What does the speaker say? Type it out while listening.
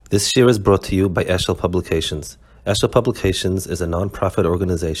This year is brought to you by Eshel Publications. Eshel Publications is a non-profit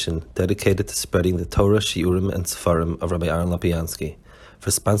organization dedicated to spreading the Torah, Shiurim, and Sefarim of Rabbi Aaron Lopiansky. For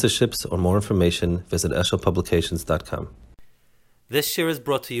sponsorships or more information, visit eshelpublications.com. This year is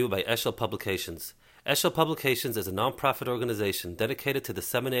brought to you by Eshel Publications. Eshel Publications is a non-profit organization dedicated to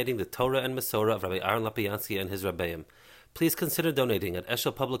disseminating the Torah and Masorah of Rabbi Aaron Lopiansky and his Rebbeim. Please consider donating at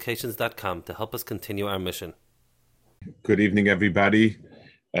eshelpublications.com to help us continue our mission. Good evening, everybody.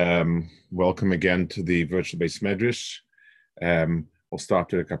 Welcome again to the Virtual Base Medrash. We'll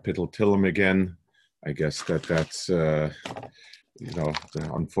start with the Kapitel Tillim again. I guess that's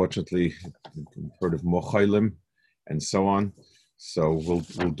unfortunately, heard of Mochailim and so on. So we'll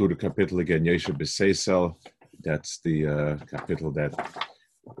do the Kapitel again. Yeshu B'Seisel. That's the Kapitel that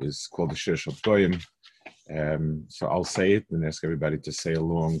is called the Shir Shel Goyim. So I'll say it and ask everybody to say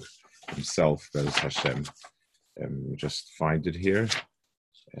along himself. Gevuros Hashem. Just find it here.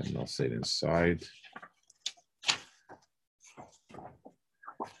 And I'll say it inside.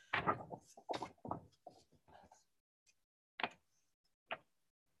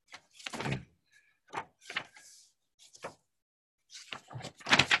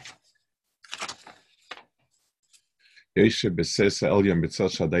 Yeshe b'sesa elyon b'tzel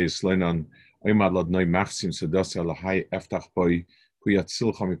shadei yislenon oimad ladnoi machsim sedos elahai eftach boi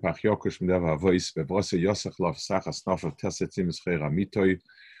kuyatzilcha mipach yokush mdeva avois bebrose yosech lov sachas nofer tesetzim eschera mitoi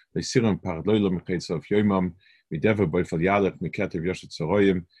leisirum parloilo mechitzof yoimam mideva boi fel yalech miketev yoshet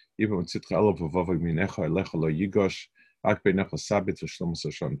zoroyim iba mitzitra elov vovog minecha elecha lo yigosh ak beinecha sabit v'shlomus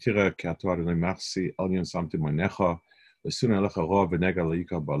Hashem tira keatu adonai machsi elyon samti monecha lesun elecha roa v'nega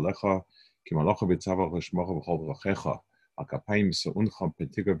leika ba'alecha כי מלאכה בצבא ושמוך בכל דרכיך, הכפיים מסעונך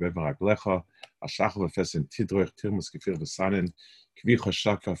פתיגה ברגליך, השחר ופסן תדרך תרמוס כפיר וסנן, כבי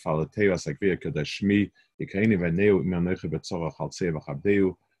חשק ופעלתהו הסגבי הקדש שמי, יקראיני ועיניהו אמרנך בצורך על צי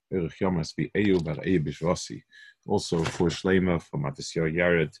וכבדהו, ערך יום הסביעהו וראי בשבוסי. Also for Shlema from Matisyahu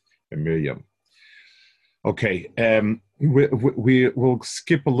Yared and Miriam. Okay, we'll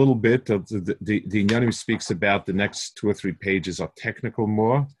skip a little bit. The Inyanim speaks about the next 2 or 3 pages are technical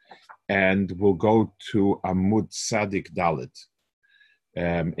more. And we'll go to Amud Sadik Dalit.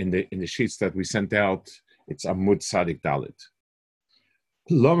 In the sheets that we sent out, it's Amud Sadik Dalit.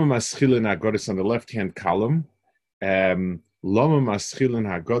 Lama Maschilin Hagodas on the left-hand column. Lama Maschilin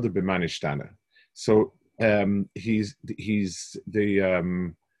Hagoda b'Manishtana. So he's the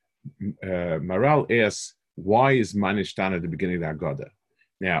Maral asks, why is Manishtana at the beginning of the Hagoda?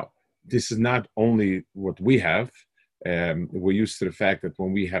 Now, this is not only what we have. We're used to the fact that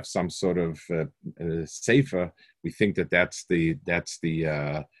when we have some sort of sefer, we think that's the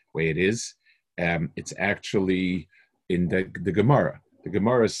way it is. It's actually in the Gemara. The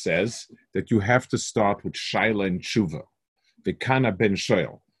Gemara says that you have to start with Shaila and Tshuva, V'kana ben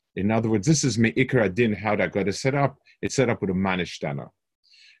Shoel. In other words, this is Me'ikar Adin, how that got set up. It's set up with a Manishtana.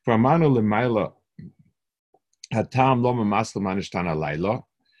 For Amanu L'mayla, Hatam Loma Masla Manishtana Laila.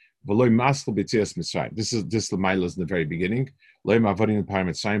 This is Lamaila in the very beginning. Why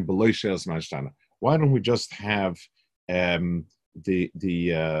don't we just have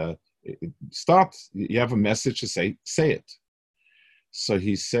start? You have a message to say it. So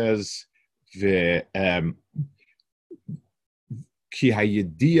he says, Ki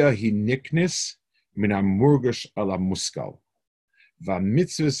hayedia hi niknis min hamurgash ala muskal. Va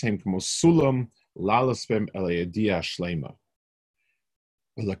mitzvahs hem kmo sulam lalaspem el hayedia shlema.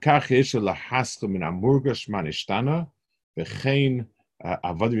 Or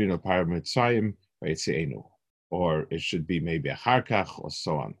it should be maybe a harkach or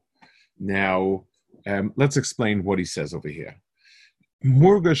so on. Now, let's explain what he says over here.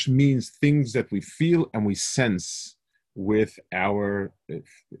 Murgash means things that we feel and we sense with our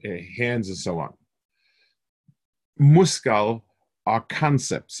hands and so on. Muskal are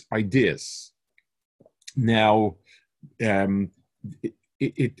concepts, ideas. Now,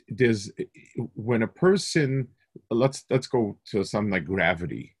 when a person, let's go to something like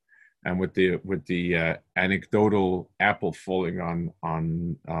gravity, and with the anecdotal apple falling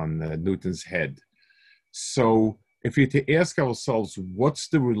on Newton's head. So if you to ask ourselves, what's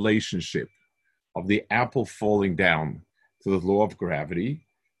the relationship of the apple falling down to the law of gravity?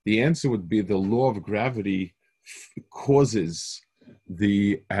 The answer would be the law of gravity causes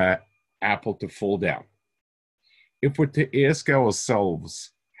the apple to fall down. If we're to ask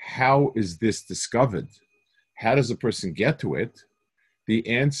ourselves, how is this discovered? How does a person get to it? The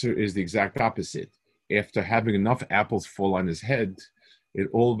answer is the exact opposite. After having enough apples fall on his head, it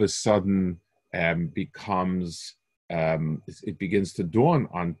all of a sudden begins to dawn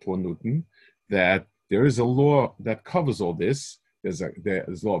on poor Newton that there is a law that covers all this,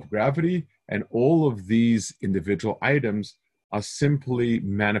 there's law of gravity, and all of these individual items are simply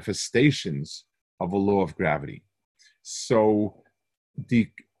manifestations of a law of gravity. So the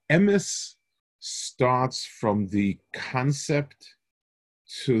emes starts from the concept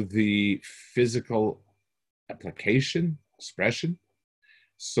to the physical application, expression.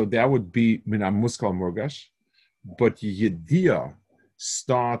 So that would be min muskal murgash, but yediyah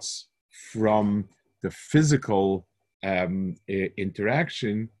starts from the physical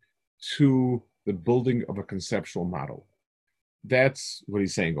interaction to the building of a conceptual model. That's what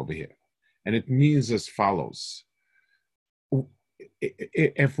he's saying over here. And it means as follows.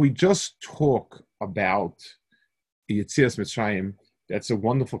 If we just talk about Yetzias Mitzrayim, that's a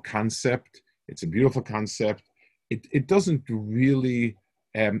wonderful concept. It's a beautiful concept. It doesn't really,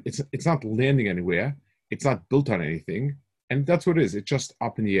 it's not landing anywhere. It's not built on anything. And that's what it is. It's just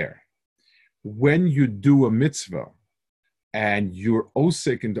up in the air. When you do a mitzvah and you're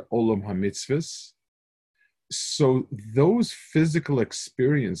osek in the olam ha-mitzvahs, so those physical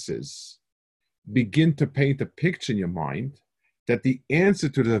experiences begin to paint a picture in your mind that the answer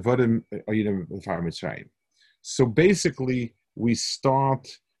to the Vadim Mitzrayim. So basically, we start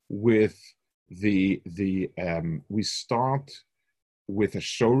with a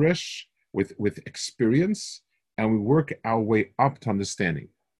shoresh, with experience, and we work our way up to understanding.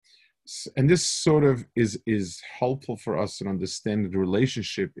 And this sort of is helpful for us in understanding the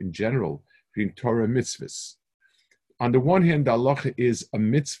relationship in general between Torah and mitzvahs. On the one hand, the halacha is a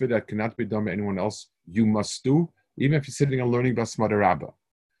mitzvah that cannot be done by anyone else. You must do, even if you're sitting and learning Basmada Rabbah.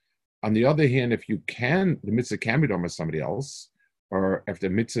 On the other hand, if you can, the mitzvah can be done by somebody else, or if the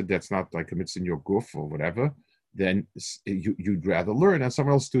mitzvah that's not like a mitzvah in your guf or whatever, then you'd rather learn and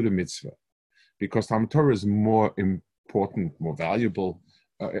someone else do the mitzvah. Because Talmud Torah is more important, more valuable,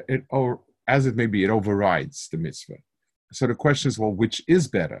 or as it may be, it overrides the mitzvah. So the question is, well, which is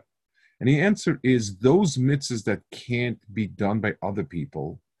better? And the answer is those mitzvahs that can't be done by other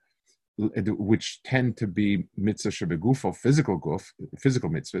people, which tend to be mitzvah shebeguf or physical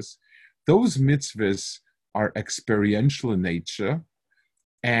mitzvahs, those mitzvahs are experiential in nature,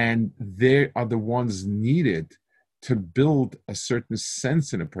 and they are the ones needed to build a certain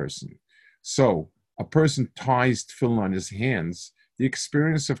sense in a person. So a person ties tefillin on his hands. The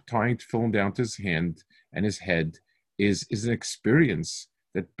experience of tying tefillin down to his hand and his head is an experience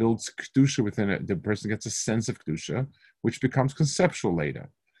that builds kedusha within it. The person gets a sense of kedusha, which becomes conceptual later.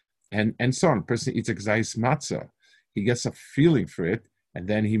 And so on. A person eats a gzais matzah. He gets a feeling for it, and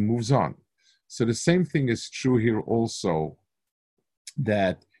then he moves on. So the same thing is true here also,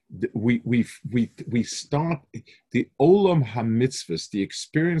 that we start the olam ha-mitzvahs, the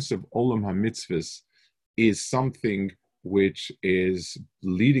experience of olam ha-mitzvahs is something which is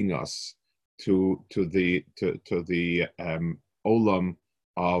leading us to the olam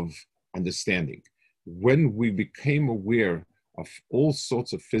of understanding. When we became aware of all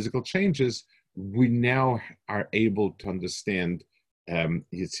sorts of physical changes, we now are able to understand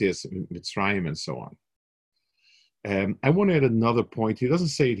Yetzias Mitzrayim and so on. I want to add another point. He doesn't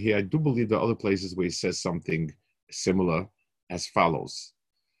say it here. I do believe there are other places where he says something similar as follows.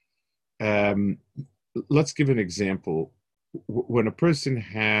 Let's give an example. When a person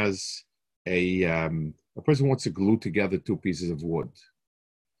has a person wants to glue together two pieces of wood.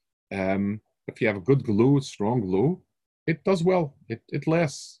 If you have a good glue, strong glue, it does well. It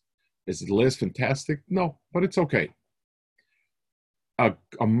lasts. Is it last fantastic? No, but it's okay. A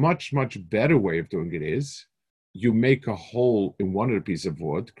much, much better way of doing it is you make a hole in one of the pieces of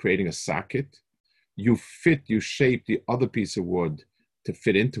wood, creating a socket. You shape the other piece of wood to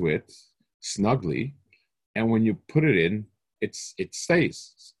fit into it snugly. And when you put it in, it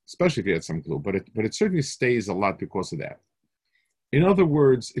stays, especially if you had some glue, but it certainly stays a lot because of that. In other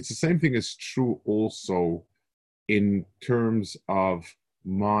words, it's the same thing is true also in terms of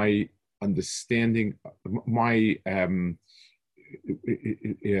my understanding, my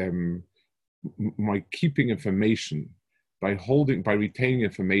keeping information, by retaining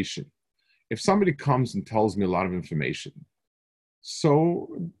information. If somebody comes and tells me a lot of information,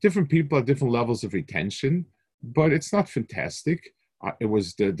 so different people have different levels of retention, but it's not fantastic. It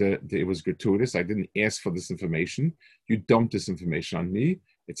was gratuitous. I didn't ask for this information. You dumped this information on me.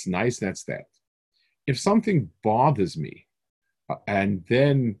 It's nice. That's that. If something bothers me, and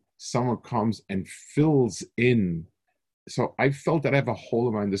then someone comes and fills in, so I felt that I have a hole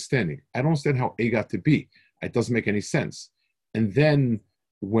in my understanding. I don't understand how A got to B. It doesn't make any sense. And then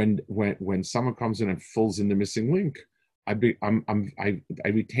when someone comes in and fills in the missing link, I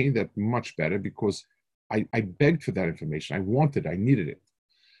retain that much better because I begged for that information. I wanted, I needed it.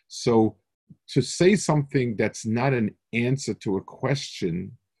 So to say something that's not an answer to a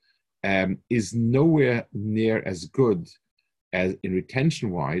question is nowhere near as good as in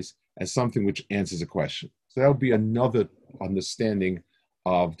retention-wise as something which answers a question. So that'll be another understanding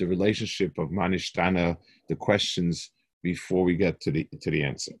of the relationship of manishtana, the questions, before we get to the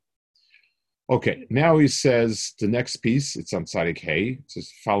answer. Okay, now he says the next piece, it's on Tzadik Hey, it's the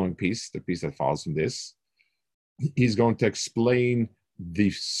following piece, the piece that follows from this. He's going to explain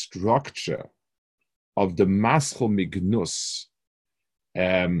the structure of the maschel mignus,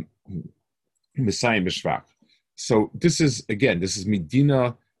 Messiah Mishvach. So this is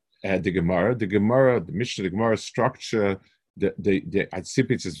Medina, the Gemara, the Mishnah, the Gemara structure, the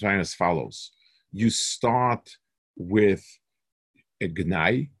Atzipitz is as follows. You start with a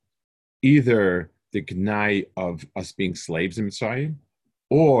gnai, either the gnai of us being slaves in Mitzrayim,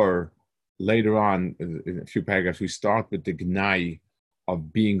 or later on, in a few paragraphs, we start with the gnai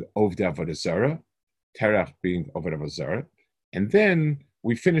of being over the Avodah Zarah, Terach being over the Avodah Zarah, and then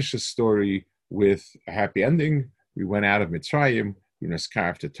we finish the story with a happy ending. We went out of Mitzrayim, we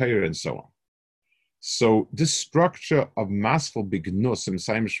naskarf to Torah, and so on. So this structure of maschel bignus and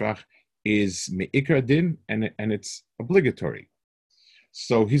Messiah Mishvach is me'ikra din, and it's obligatory.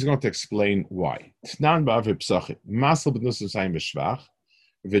 So he's going to explain why. Tnan ba'av psachit maschel bignus and Messiah Mishvach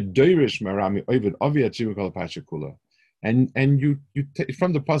v'doirish marami ovid ovi achivu kol pasha kula. And you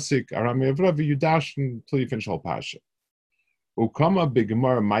from the pasuk Arami Avravi you dash until you finish all pasha. Ukama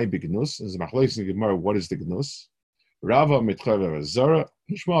b'gemara my bignus is machlokes in Gemara. What is the gnus? Rava mitchav Zara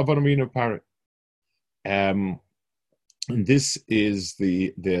Nishma Avaramina Parit. And this is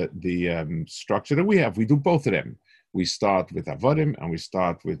the structure that we have. We do both of them. We start with Avodim and we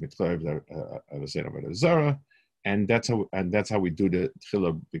start with mitchav Zara, and that's how we do the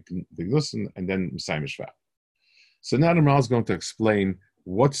Tchila Bignus and then Messiah Mishvach. So now the Maral is going to explain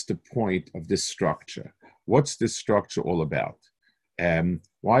what's the point of this structure. What's this structure all about?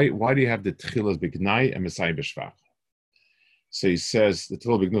 Why do you have the Tchilas Bignai and Messiah Mishvach? So he says the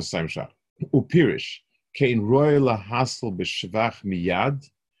Tchilas Bignus Messiah Mishvach. Upirish kein roy lahasl b'shvach miyad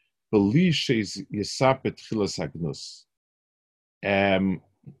b'li sheis yisapet Tchilas Hagnus.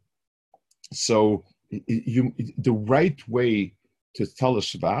 So the right way to tell a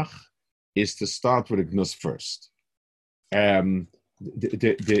shvach is to start with a gnus first. Now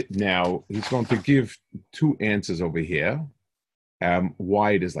he's going to give two answers over here.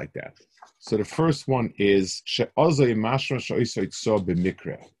 Why it is like that. So the first one is she'ozay mashra she'oisay tzo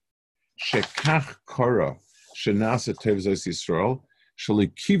b'mikra she'kach kora she'nasa tev zos Yisrael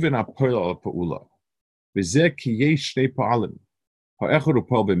she'likiven apoil al pa'ula v'zeh ki yesh shnei pa'alim ha'echad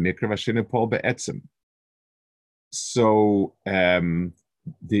upol b'mikra v'asheni upol be'etzem. So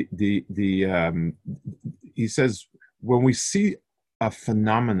he says when we see a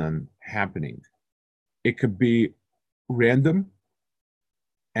phenomenon happening, it could be random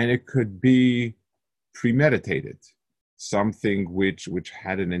and it could be premeditated, something which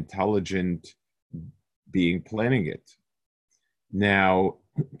had an intelligent being planning it. Now,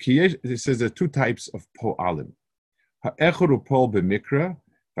 it says there are two types of po'alim. Ha'echad upol b'mikra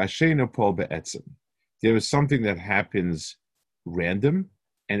v'asheni upol be'etzem. There is something that happens random,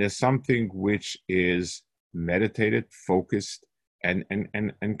 and there's something which is meditated, focused, and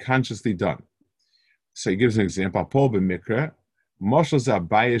consciously done. So he gives an example. Paul b'mikra, Moshe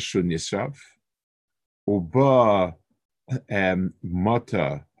zabayis shu nisrav, uba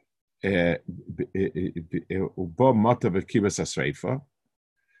mata v'kibas asreifa.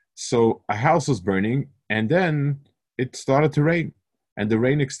 So a house was burning, and then it started to rain, and the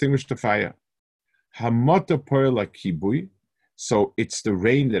rain extinguished the fire. Hamata poel kibui, so it's the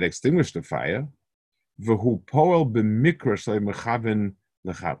rain that extinguished the fire. V'hu poel b'mikra shlei mechaven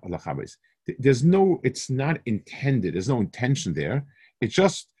lechabes. There's no, it's not intended. There's no intention there. It's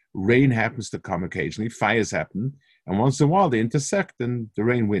just rain happens to come occasionally. Fires happen, and once in a while they intersect, and the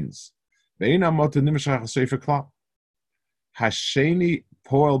rain wins. Hasheni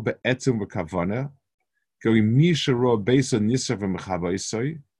poel be'etzem v'kavana going misharo beisa nisra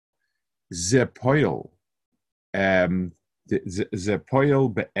v'mechabaisoi. Zepoil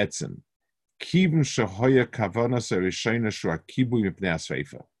be'etzem kivim shehoya kavana serishayna shua kibu mipnei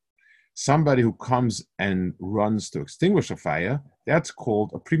asreifa. Somebody who comes and runs to extinguish a fire, that's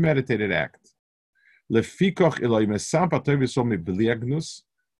called a premeditated act. Lefikoch ilay mesam patovisol mibli agnus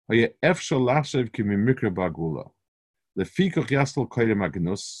hoya efshal lachshev ki mimikra bagula. Lefikoch yastel koydem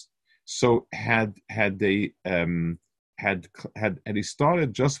agnus. So had he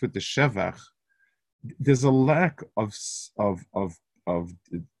started just with the shevach, there's a lack of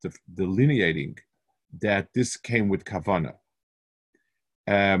delineating that this came with kavana.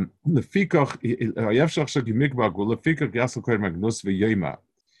 לפיכך, יפשך שגמיקבא גבול, לפיכך יעשו קודם הגנוס ויומה.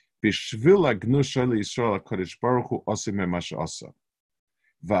 בשביל הגנוס של ישראל הקדוש ברוך הוא עושה ממה שעשה.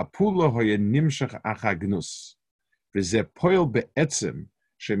 והפעולה היה נמשך אחר הגנוס. וזה פועל בעצם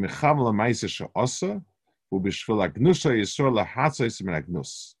שמחם למעשה שעשה, ובשביל הגנוס של ישראל להצוס מן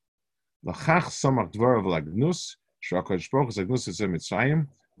הגנוס. לכך סמך דבריו לגנוס, שהקדוש ברוך הוא זה הגנוס הזה מצרים,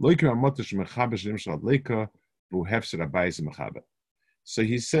 לא יקרה מוטה שמחבר שנמשך עד ליקה, והוא הפסד הבית ומחבר. So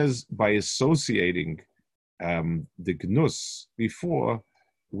he says, by associating the gnus before,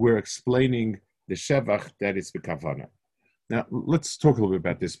 we're explaining the shevach that is the kavana. Now, let's talk a little bit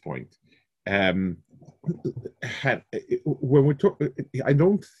about this point. When we talk, I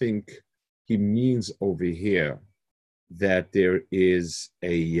don't think he means over here that there is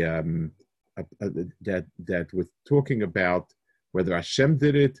that we're talking about whether Hashem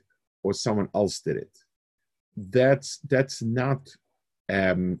did it or someone else did it. That's not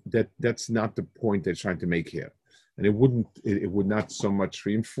the point they're trying to make here, and it would not so much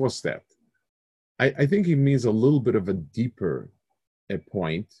reinforce that. I think he means a little bit of a deeper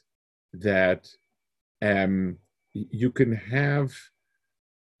point that you can have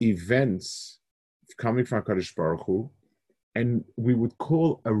events coming from HaKadosh Baruch Hu, and we would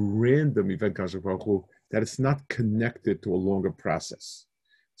call a random event HaKadosh Baruch Hu that it's not connected to a longer process.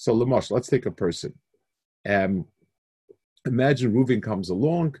 So, Lamash, let's take a person. Imagine Reuven comes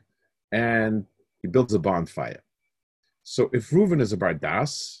along and he builds a bonfire. So if Reuven is a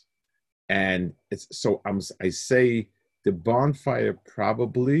bardas, and I say the bonfire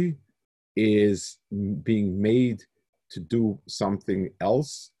probably is being made to do something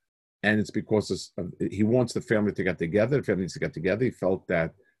else, and it's because he wants the family to get together. The family needs to get together. He felt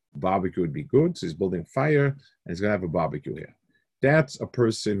that barbecue would be good, so he's building a fire and he's going to have a barbecue here. That's a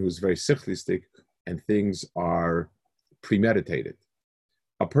person who's very sichlistic and things are premeditated.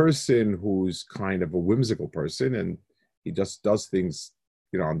 A person who's kind of a whimsical person and he just does things,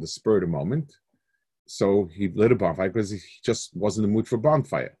 on the spur of the moment. So he lit a bonfire because he just wasn't in the mood for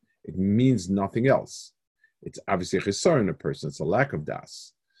bonfire. It means nothing else. It's obviously a chisar in a person. It's a lack of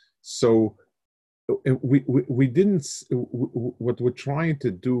das. So we didn't. What we're trying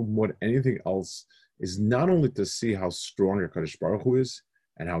to do more than anything else is not only to see how strong HaKadosh Baruch Hu is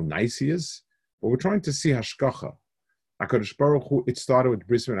and how nice he is, but we're trying to see hashkacha. HaKadosh Baruch Hu, it started with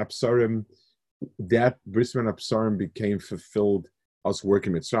Bris Min Absarim. That Bris Min Absarim became fulfilled, us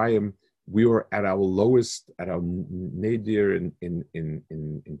working with Mitzrayim. We were at our lowest, at our nadir in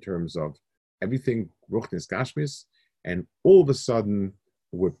terms of everything, Ruchnis Gashmis, and all of a sudden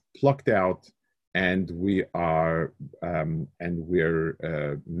we're plucked out and we're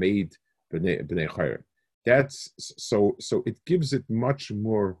made B'nei Chayr. That's so it gives it much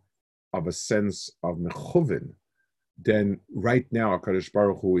more of a sense of mechuvin than right now HaKadosh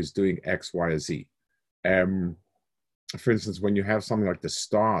Baruch Hu is doing X, Y, or Z. For instance, when you have something like the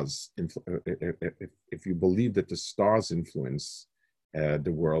stars, if you believe that the stars influence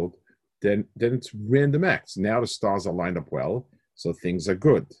the world, then it's random acts. Now the stars are lined up well, so things are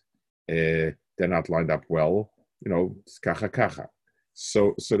good. They're not lined up well, it's kacha kacha.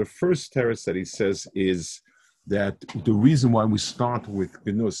 So the first teretz that he says is that the reason why we start with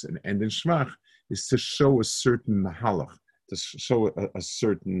Genus and end in Shmach is to show a certain mahalach, to show a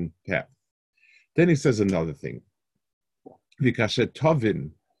certain path. Then he says another thing. Vikashet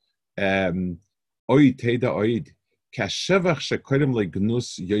tovin oid teda oid kashevach shekodem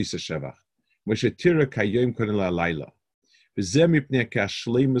legnus yoyse shevach moshetira kayom kodem lalayla v'zeh mipnei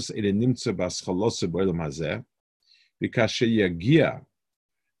kashleimus ele nimtza baschalose b'olam hazeh vikashe yagia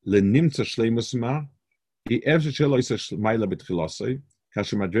lenimtza shleimus ma ye'ev shelo yoyse mayla b'tchilosei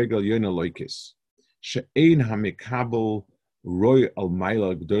kasher madregal yoyna loikis she'ein hamikabel roy al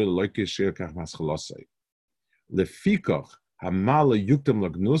mayla g'doy loikis shirkach maschalosei lefikach Hamala yuktam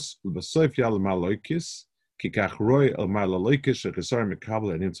lagnus l'basoif yal maloikis kikach roy al malaloikis shechisar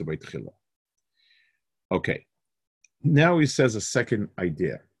mekabel and imtza b'tchila. Okay, now he says a second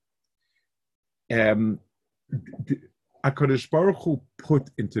idea. HaKadosh Baruch Hu put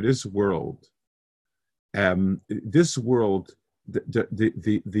into this world, the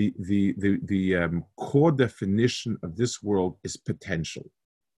core definition of this world is potential.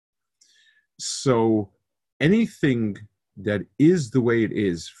 So anything that is the way it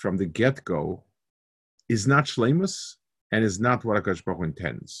is from the get-go is not shleimus and is not what HaKadosh Baruch Hu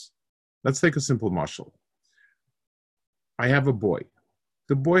intends. Let's take a simple mashal. I have a boy.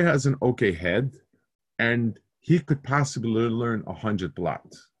 The boy has an okay head, and he could possibly learn 100 blat.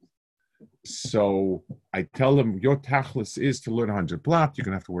 So I tell him, your tachlis is to learn 100 blat. You're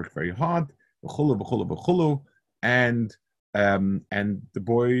going to have to work very hard, b'chulu, b'chulu, b'chulu, and And the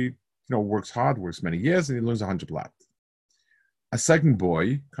boy, works hard, works many years, and he learns 100 blat. A second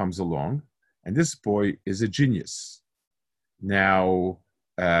boy comes along, and this boy is a genius. Now,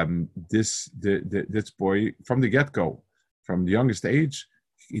 this boy, from the get-go, from the youngest age,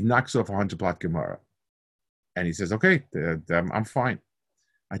 he knocks off 100 blat Gemara. And he says, okay, I'm fine.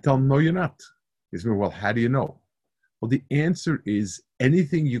 I tell him, no, you're not. He says, well, how do you know? Well, the answer is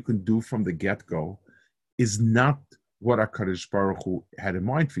anything you can do from the get-go is not what HaKadosh Baruch Hu had in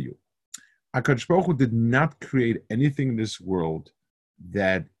mind for you. HaKadosh Baruch Hu did not create anything in this world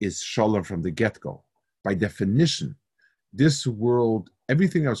that is shalom from the get-go. By definition, this world,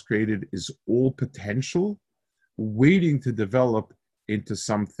 everything that was created is all potential, waiting to develop into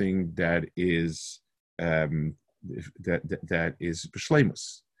something that is that is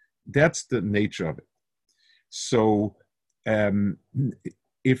b'shleimus. That's the nature of it. So,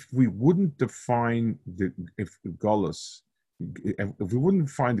 if we wouldn't define if we wouldn't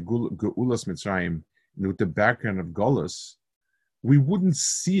find the Geulas Mitzrayim with the background of Golus, we wouldn't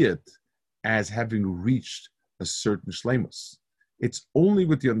see it as having reached a certain shleimus. It's only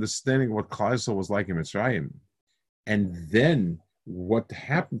with the understanding of what Klal Yisrael was like in Mitzrayim, and then what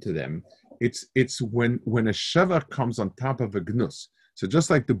happened to them. It's when a sheva comes on top of a gnus. So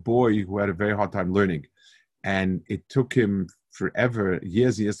just like the boy who had a very hard time learning, and it took him forever,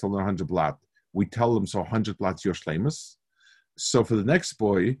 years and years to learn 100 blat. We tell him, so 100 blat's your shleimus. So for the next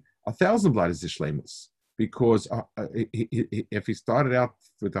boy, 1,000 blat is his shleimus. Because if he started out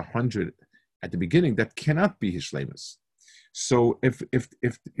with 100 at the beginning, that cannot be his shleimus. So if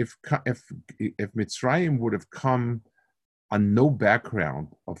Mitzrayim would have come on no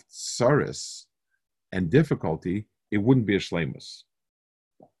background of tsaris and difficulty, it wouldn't be a shleimus.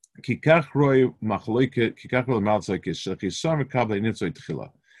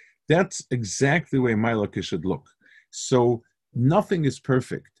 That's exactly the way Malaka should look. So nothing is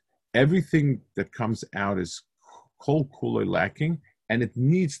perfect. Everything that comes out is kol kuloi lacking, and it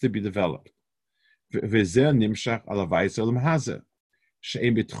needs to be developed. So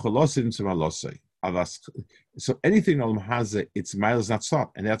anything olam haza, its mile is not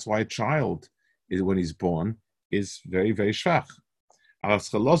sought, and that's why a child is, when he's born, is very, very shvach. So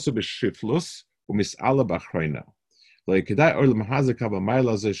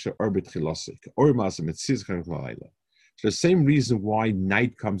the same reason why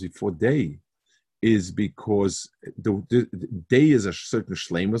night comes before day is because the day is a certain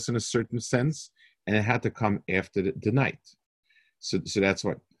shleimus in a certain sense, and it had to come after the night. So that's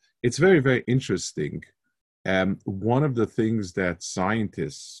why. It's very, very interesting. One of the things that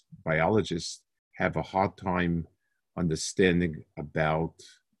scientists, biologists, have a hard time understanding about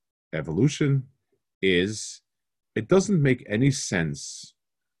evolution is it doesn't make any sense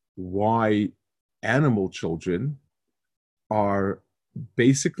why animal children are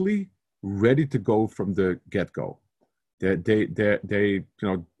basically ready to go from the get-go. They're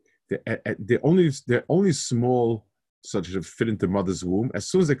only small, such as fit into mother's womb. As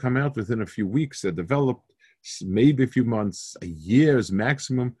soon as they come out, within a few weeks, they're developed, maybe a few months, a year's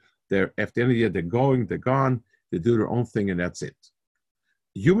maximum. They're at the end of the year, they're gone, they do their own thing, and that's it.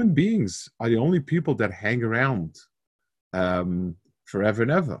 Human beings are the only people that hang around forever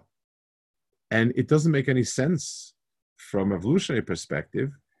and ever. And it doesn't make any sense from evolutionary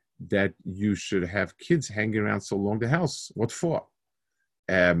perspective that you should have kids hanging around so long the house. What for?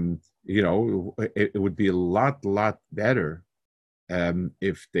 It would be a lot better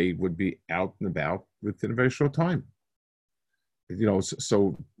if they would be out and about within a very short time.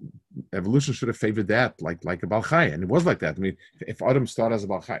 So evolution should have favored that, like a Baal Chai, and it was like that. I mean, if Adam started as a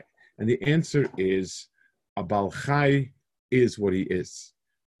Baal Chai, and the answer is a Baal Chai is what he is.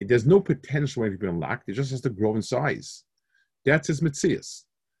 There's no potential to be unlocked. It just has to grow in size. That's his mitzias.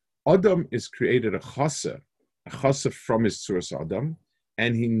 Adam is created a chasa from his tzuras Adam,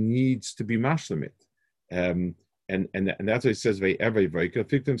 and he needs to be mashlemit. And that's why it says the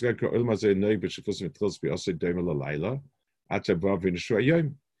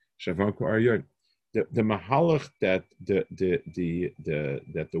mahalach that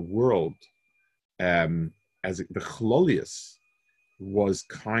the world as the chlolius was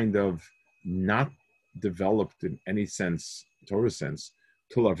kind of not developed in any sense, Torah sense,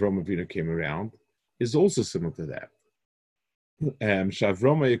 till Avram Avinu came around, is also similar to that.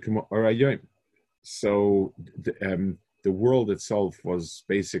 So the world itself was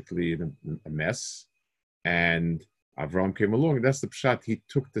basically in a mess, and Avram came along. That's the pshat. He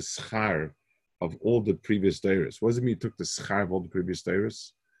took the schar of all the previous deiros. What does it mean he took the schar of all the previous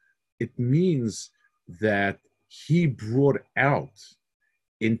deiros? It means that he brought out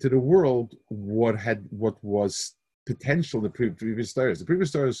into the world what was potential in the previous Dairis. The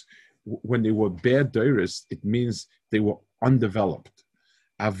previous Dairis, when they were bad Dairis, it means they were undeveloped.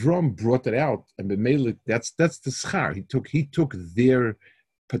 Avram brought it out, and B'meilek, that's the schar. He took their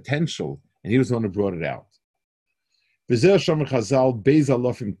potential, and he was the one who brought it out. V'zeh shomer Chazal beis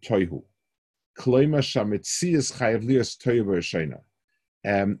alofim toihu. Kloima shametzias chayav lias toihu v'reshayna.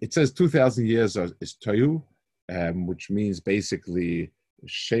 It says 2,000 years is toihu, which means basically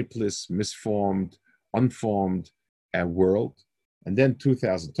shapeless, misformed, unformed world, and then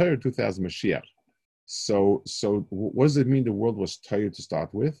 2,000 Torah, 2,000 Mashiach. So what does it mean the world was Torah to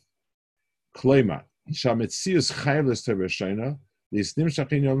start with? Kloima shametzius chayvles Torah shayna lisnim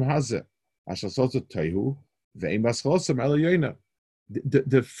shachin yom hazeh ashasot toihu ve'im baschalosam elayoyna.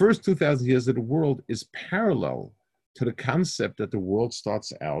 The first 2,000 years of the world is parallel to the concept that the world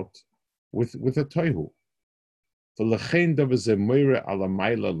starts out with a toihu. V'lechein davar ze moire ala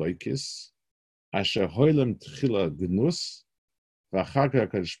mayla loikis asher hoylem tchila gnus v'achar כך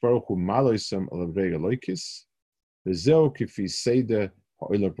HaKadosh Baruch Hu maloisam ala brega loikis v'zeu kifi seder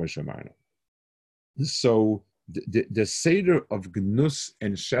ha'olam k'mo she'amarnu. So the seder of gnus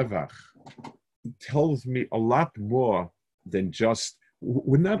and shevach tells me a lot more than just,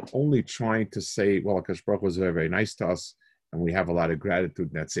 we're not only trying to say, well, HaKadosh Baruch Hu was very, very nice to us and we have a lot of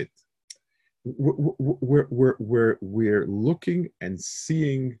gratitude and that's it. We're looking and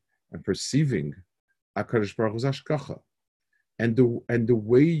seeing and perceiving HaKadosh Baruch Hu's hashgacha, and the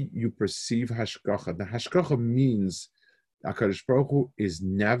way you perceive hashgacha. The hashgacha means HaKadosh Baruch Hu is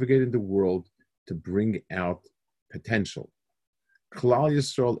navigating the world to bring out potential. Klal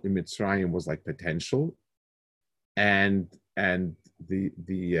Yisrael in Mitzrayim was like potential, and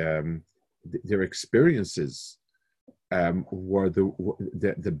their experiences were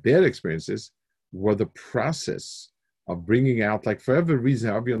the bad experiences were the process of bringing out, like for every reason,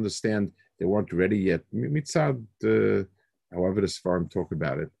 however you understand, they weren't ready yet. Mitzad, however the Sfarim talk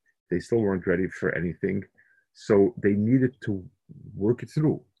about it, they still weren't ready for anything, so they needed to work it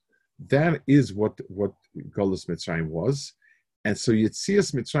through. That is what Golus Mitzrayim was, and so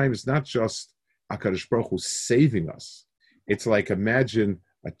Yetzias Mitzrayim is not just HaKadosh Baruch Hu saving us. It's like, imagine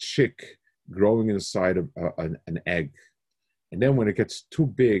a chick growing inside of an egg. And then when it gets too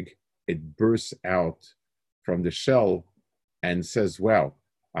big, it bursts out from the shell and says, wow,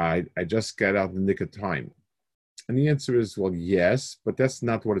 I just got out in the nick of time. And the answer is, well, yes, but that's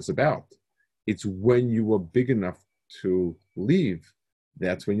not what it's about. It's when you were big enough to leave,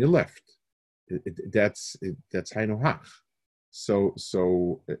 that's when you left. That's Hainu Hach. So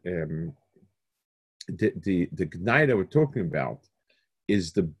the Gnai that we're talking about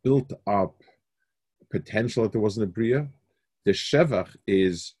is the built-up potential that there was in the Bria. The Shevach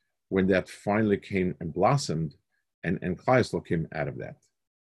is when that finally came and blossomed, and Klal Yisrael came out of that.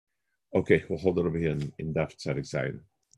 Okay, we'll hold it over here in Daf Tzaddik Zayin.